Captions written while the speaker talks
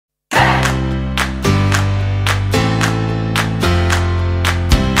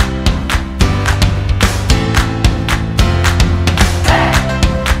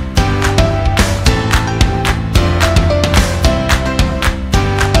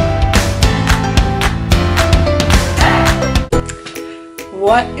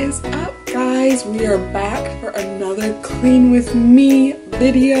What is up, guys? We are back for another clean with me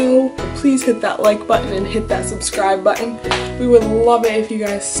video. Please hit that like button and hit that subscribe button. We would love it if you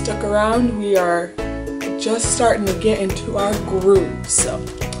guys stuck around. We are just starting to get into our groove, so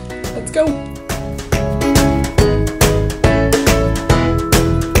let's go.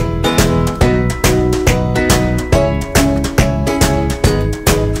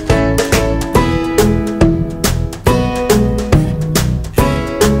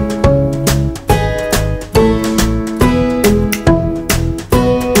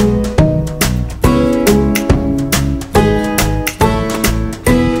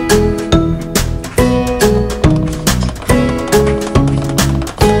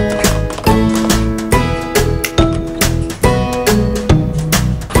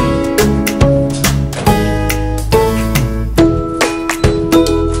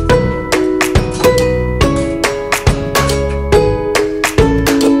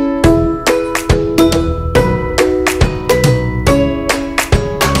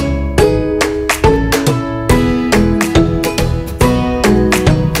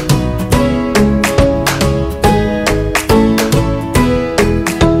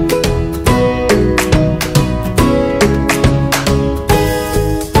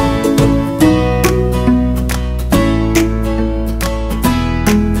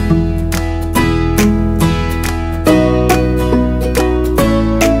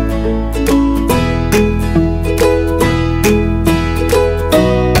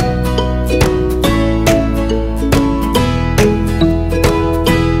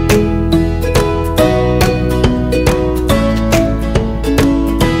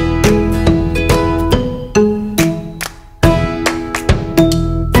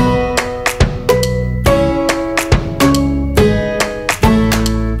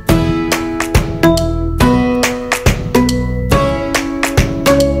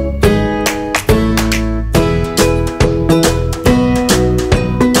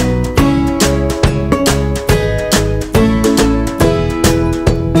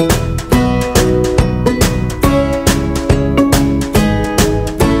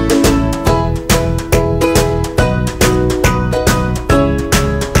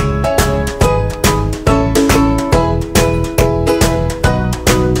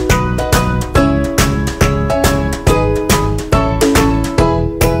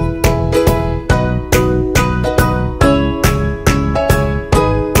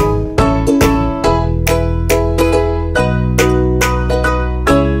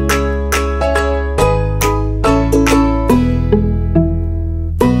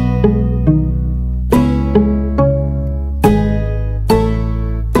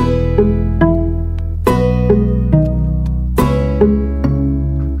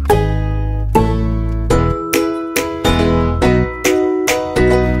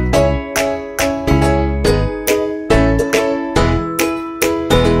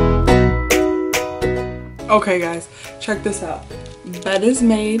 Okay guys, check this out. Bed is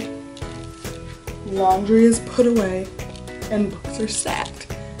made, laundry is put away, and books are stacked.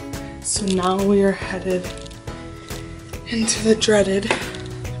 So now we are headed into the dreaded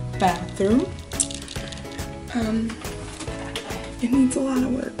bathroom. It needs a lot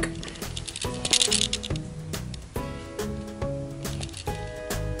of work.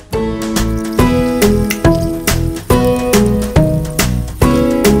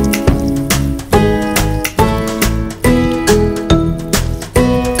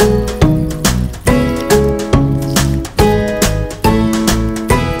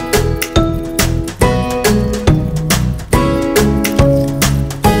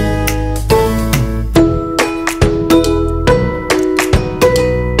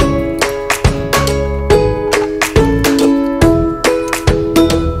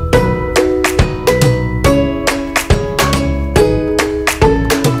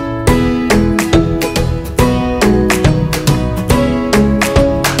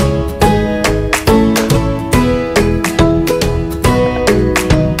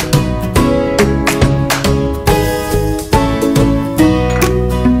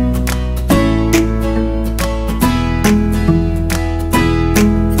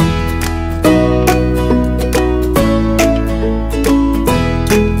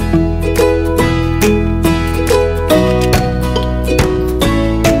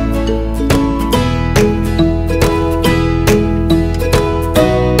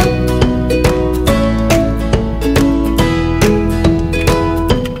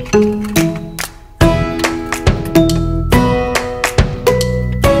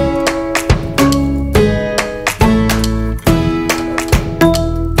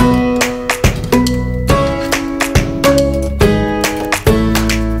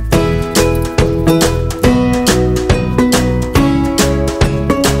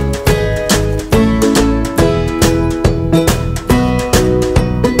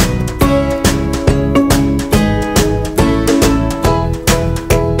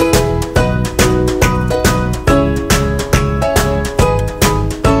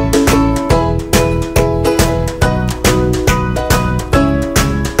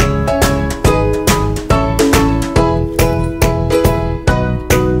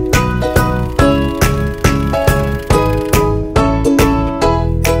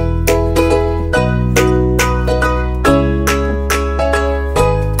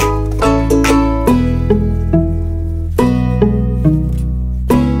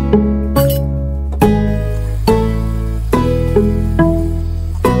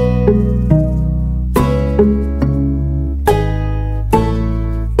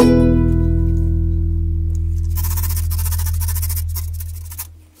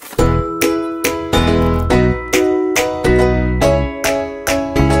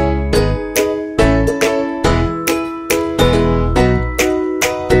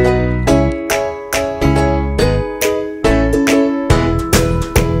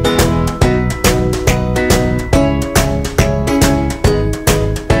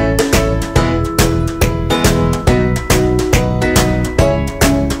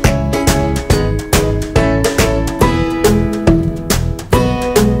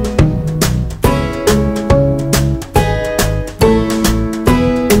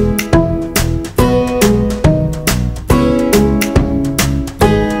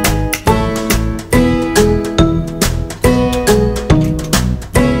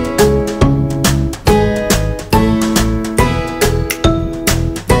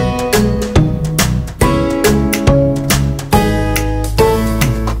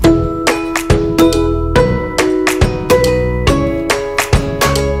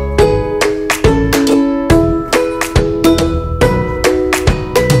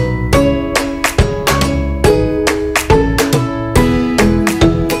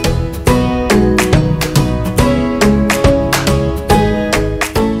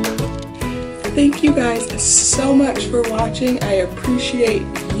 guys so much for watching. I appreciate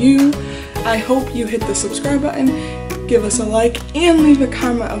you. I hope you hit the subscribe button, give us a like, and leave a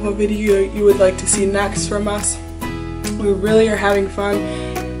comment of a video you would like to see next from us. We really are having fun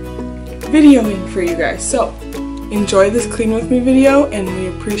videoing for you guys. So enjoy this clean with me video, and we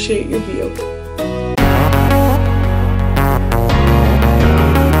appreciate your view.